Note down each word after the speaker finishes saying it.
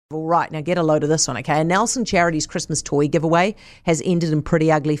All right, now get a load of this one, okay? A Nelson Charities Christmas toy giveaway has ended in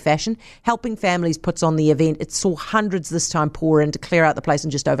pretty ugly fashion. Helping Families puts on the event. It saw hundreds this time pour in to clear out the place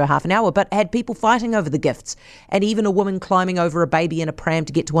in just over half an hour, but had people fighting over the gifts and even a woman climbing over a baby in a pram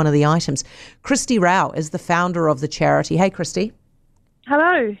to get to one of the items. Kristy Rowe is the founder of the charity. Hey, Kristy.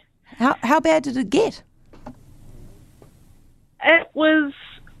 Hello. How bad did it get? It was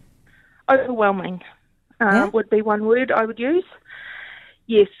overwhelming, would be one word I would use.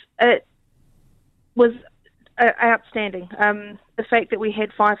 Yes, it was outstanding. The fact that we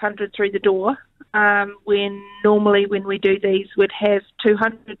had 500 through the door, when normally when we do these we'd have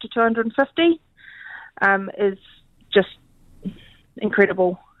 200 to 250, is just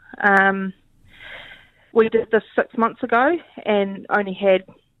incredible. We did this 6 months ago and only had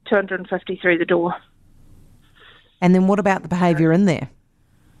 250 through the door. And then what about the behaviour in there?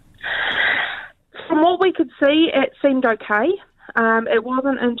 From what we could see, it seemed okay. It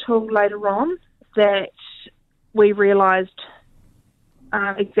wasn't until later on that we realised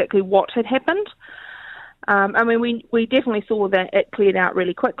exactly what had happened. I mean, we definitely saw that it cleared out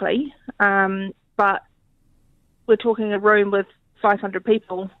really quickly, but we're talking a room with 500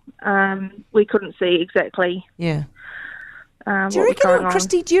 people. We couldn't see exactly. Yeah. What was going on.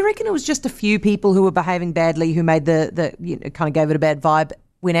 Kristy, do you reckon it was just a few people who were behaving badly who made the kind of gave it a bad vibe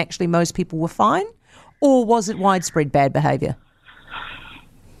when actually most people were fine? Or was it widespread bad behaviour?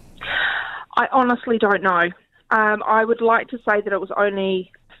 I honestly don't know. I would like to say that it was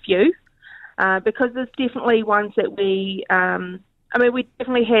only a few, because there's definitely ones that we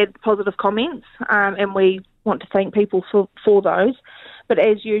definitely had positive comments, and we want to thank people for those. But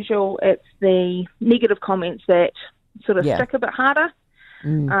as usual, it's the negative comments that sort of stick a bit harder,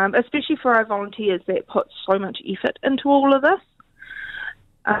 especially for our volunteers that put so much effort into all of this.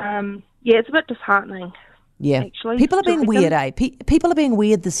 It's a bit disheartening. Yeah, actually, people are being weird, eh? People are being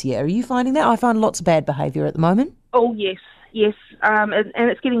weird this year. Are you finding that? I find lots of bad behaviour at the moment. Oh, yes, and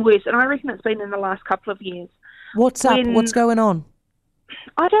it's getting worse, and I reckon it's been in the last couple of years. What's up? What's going on?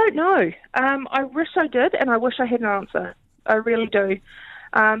 I don't know. I wish I did, and I wish I had an answer. I really do.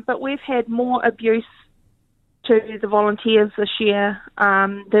 But we've had more abuse to the volunteers this year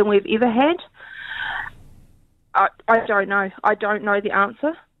than we've ever had. I don't know. I don't know the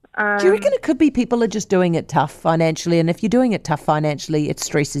answer. Do you reckon it could be people are just doing it tough financially, and if you're doing it tough financially, it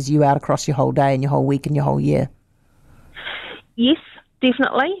stresses you out across your whole day and your whole week and your whole year? Yes,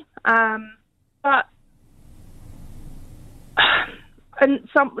 definitely. But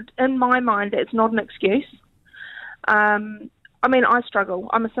in my mind, it's not an excuse. I mean, I struggle.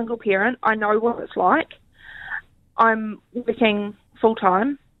 I'm a single parent. I know what it's like. I'm working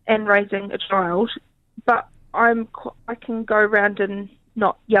full-time and raising a child, but I can go around and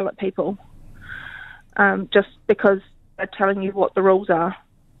not yell at people just because they're telling you what the rules are.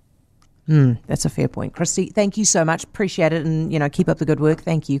 That's a fair point. Kristy, thank you so much. Appreciate it, and keep up the good work.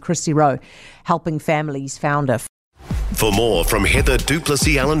 Thank you. Kristy Rowe, Helping Families founder. For more from Heather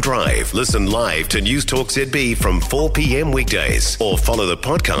Duplessis Allen Drive, listen live to News Talk ZB from 4 p.m. weekdays or follow the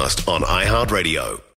podcast on iHeartRadio.